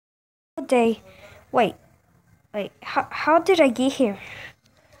Day. Wait, wait. How did I get here?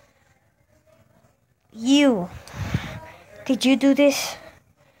 You. Did you do this?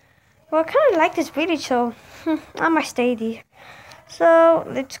 Well, I kind of like this village, so I might stay there. So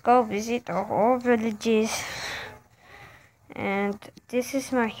let's go visit the whole villages. And this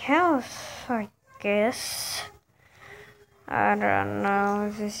is my house, I guess. I don't know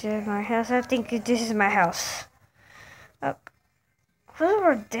if this is my house. I think this is my house. Who's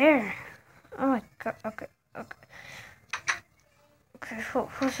over there? Oh my god. Okay. Okay,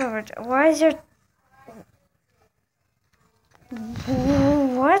 who's over there? Why is there...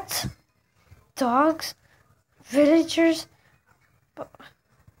 What? Dogs? Villagers?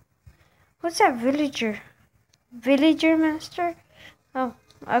 What's that villager? Villager master? Oh,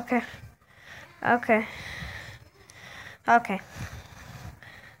 okay.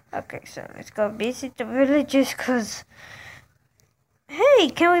 Okay, so let's go visit the villages, cause... Hey,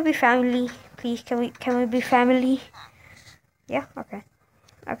 can we be family? Please, can we be family? Yeah,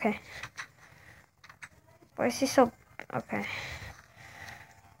 okay. Why is he so... Okay.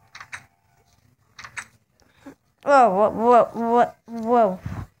 Whoa.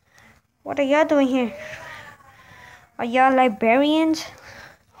 What are y'all doing here? Are y'all librarians?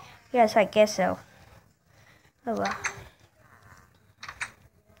 Yes, I guess so. Oh well.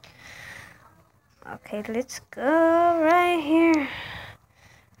 Okay, let's go right here.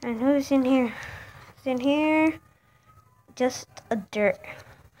 And who's in here? Who's in here? Just a dirt.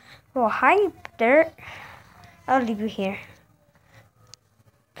 Oh, hi, dirt. I'll leave you here.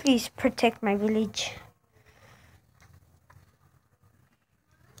 Please protect my village.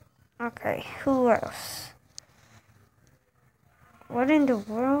 Okay, who else? What in the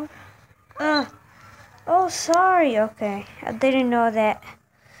world? Oh, sorry. Okay, I didn't know that.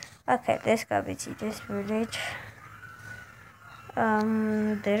 Okay, let's go visit this village.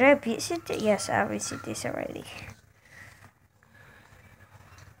 Did I visit it? Yes, I visited this already.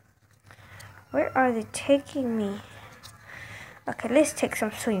 Where are they taking me? Okay, let's take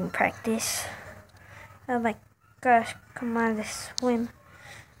some swimming practice. Oh my gosh, come on, let's swim.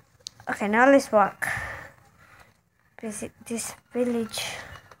 Okay, now let's walk. Visit this village.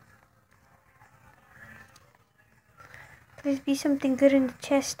 Please be something good in the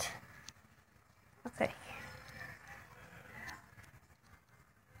chest. Okay.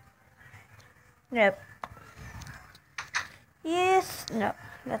 Nope. Yes. No.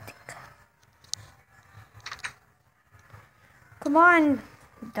 Nothing. Come on,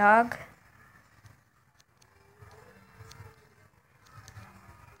 dog.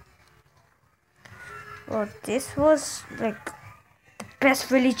 Well, this was like the best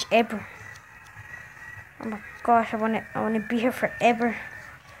village ever. Oh my gosh, I wanna be here forever.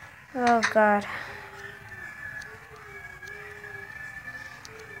 Oh god.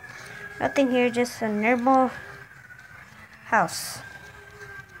 Nothing here, just a normal house.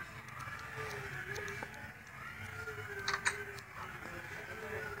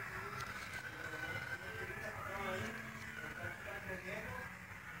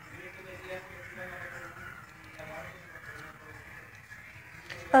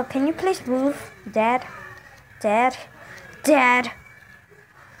 Oh, can you please move, Dad? Dad? Yeah,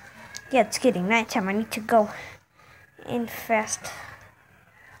 it's getting nighttime. I need to go in fast.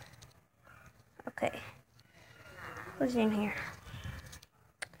 Okay. Who's in here?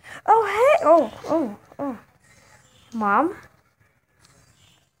 Oh, hey! Oh. Mom?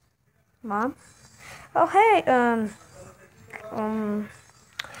 Oh, hey,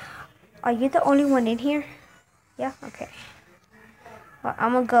 are you the only one in here? Yeah, okay. Well,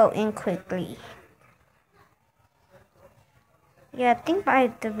 I'm gonna go in quickly. Yeah, I think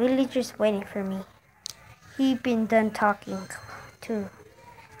the villager's waiting for me. He been done talking to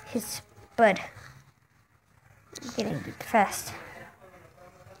his bud. I'm getting deep fast.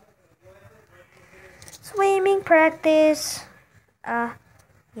 Swimming practice.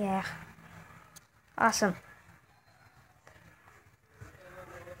 Yeah. Awesome.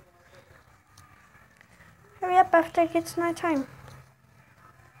 Hurry up after it gets nighttime.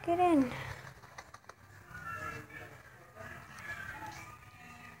 Get in.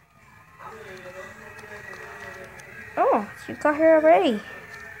 Oh, you got here already.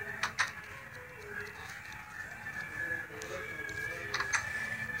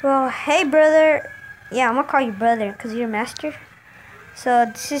 Well, hey, brother. Yeah, I'm gonna call you brother because you're master. So,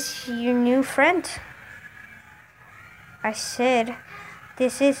 this is your new friend. I said,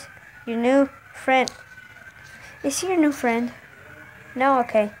 this is your new friend. Is he your new friend? No?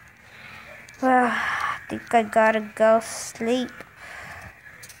 Okay. Well, I think I gotta go sleep.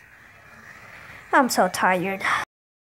 I'm so tired.